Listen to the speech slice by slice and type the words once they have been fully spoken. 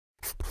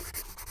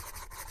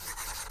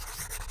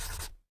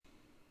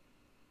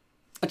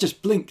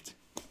just blinked.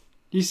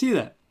 Do you see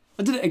that?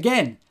 I did it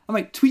again. I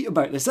might tweet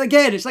about this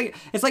again. It's like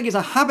it's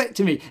a habit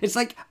to me. It's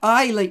like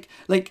I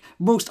like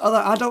most other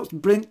adults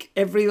blink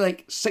every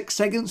like 6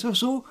 seconds or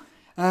so,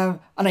 and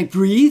I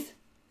breathe.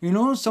 You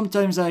know,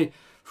 sometimes I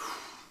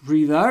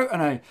breathe out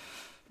and I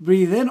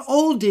breathe in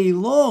all day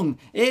long,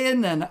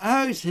 in and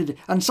out,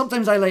 and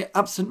sometimes I like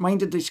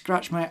absent-mindedly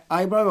scratch my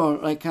eyebrow or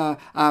like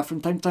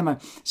from time to time I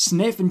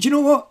sniff. And do you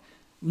know what?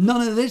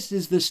 None of this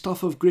is the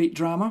stuff of great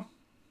drama.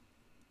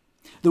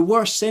 The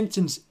worst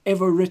sentence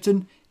ever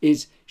written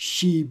is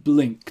 "she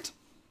blinked."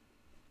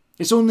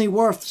 It's only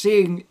worth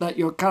saying that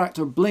your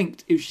character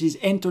blinked if she's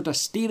entered a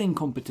staring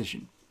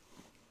competition.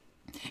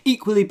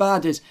 Equally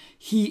bad is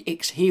 "he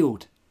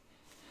exhaled."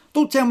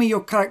 Don't tell me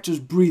your character's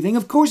breathing.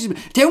 Of course he's...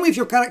 Tell me if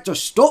your character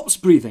stops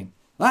breathing.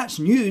 That's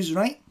news,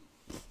 right?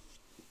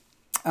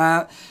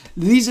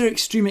 These are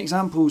extreme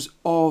examples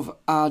of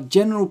a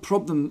general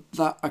problem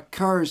that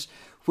occurs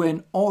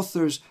when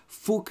authors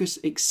focus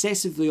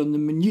excessively on the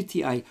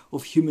minutiae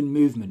of human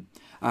movement.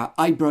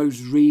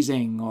 Eyebrows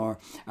raising, or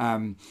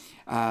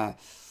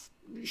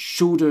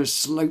shoulders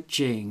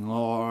slouching,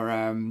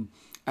 or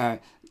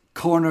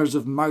corners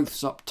of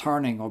mouths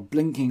upturning, or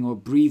blinking, or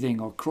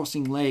breathing, or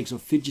crossing legs, or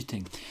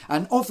fidgeting.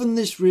 And often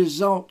this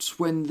results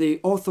when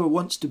the author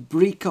wants to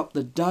break up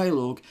the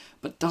dialogue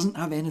but doesn't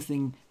have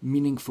anything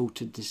meaningful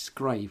to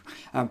describe.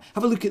 Have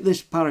a look at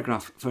this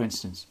paragraph, for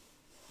instance.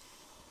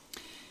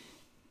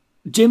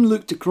 Jim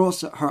looked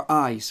across at her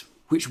eyes,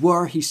 which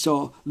were, he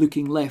saw,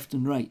 looking left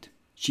and right.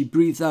 She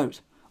breathed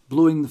out,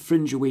 blowing the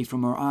fringe away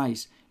from her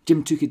eyes.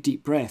 Jim took a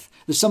deep breath.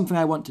 "There's something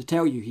I want to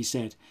tell you," he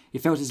said. He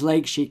felt his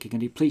legs shaking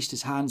and he placed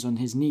his hands on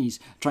his knees,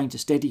 trying to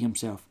steady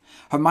himself.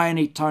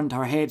 Hermione turned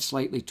her head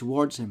slightly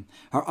towards him.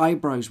 Her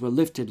eyebrows were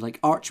lifted like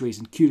archways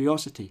in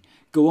curiosity.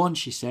 "Go on,"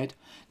 she said.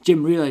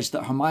 Jim realised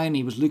that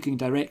Hermione was looking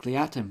directly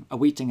at him,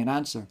 awaiting an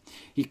answer.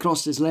 He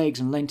crossed his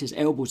legs and leant his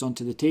elbows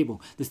onto the table.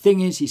 "The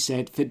thing is," he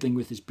said, fiddling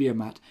with his beer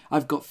mat,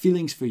 "I've got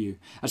feelings for you."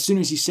 As soon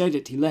as he said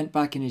it, he leant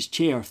back in his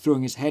chair,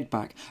 throwing his head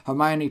back.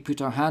 Hermione put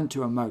her hand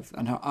to her mouth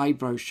and her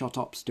eyebrows shot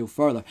up still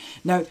further.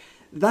 Now,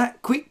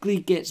 that quickly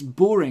gets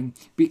boring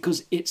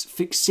because it's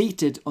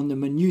fixated on the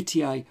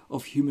minutiae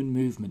of human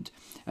movement.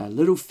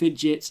 Little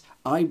fidgets,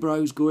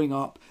 eyebrows going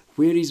up,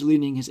 where he's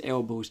leaning his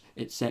elbows,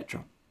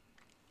 etc.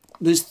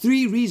 There's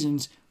 3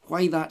 reasons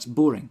why that's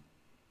boring.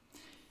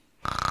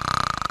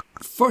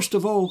 First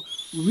of all,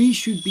 we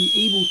should be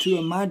able to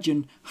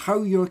imagine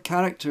how your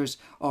characters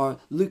are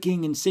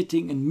looking and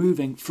sitting and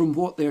moving from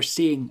what they're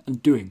saying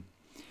and doing.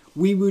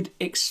 We would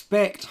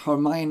expect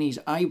Hermione's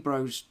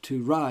eyebrows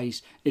to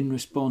rise in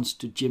response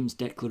to Jim's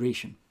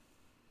declaration.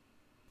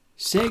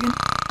 Second,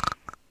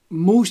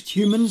 most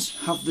humans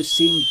have the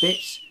same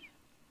bits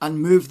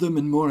and move them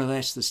in more or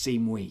less the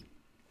same way.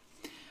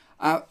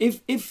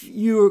 If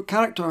your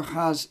character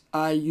has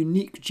a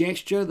unique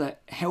gesture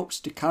that helps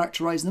to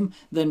characterise them,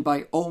 then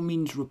by all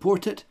means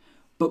report it,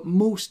 but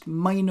most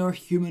minor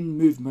human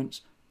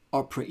movements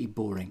are pretty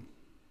boring.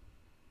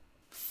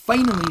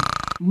 Finally,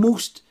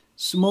 most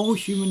small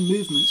human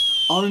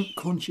movements aren't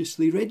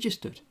consciously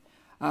registered.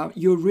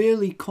 You're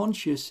rarely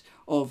conscious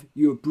of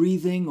your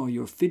breathing or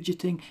your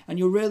fidgeting, and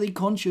you're rarely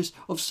conscious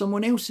of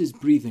someone else's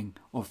breathing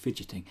or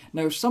fidgeting.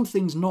 Now, if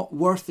something's not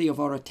worthy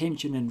of our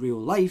attention in real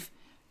life,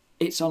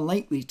 it's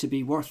unlikely to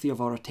be worthy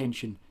of our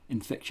attention in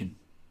fiction.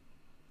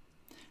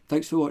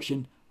 Thanks for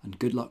watching, and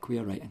good luck with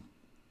your writing.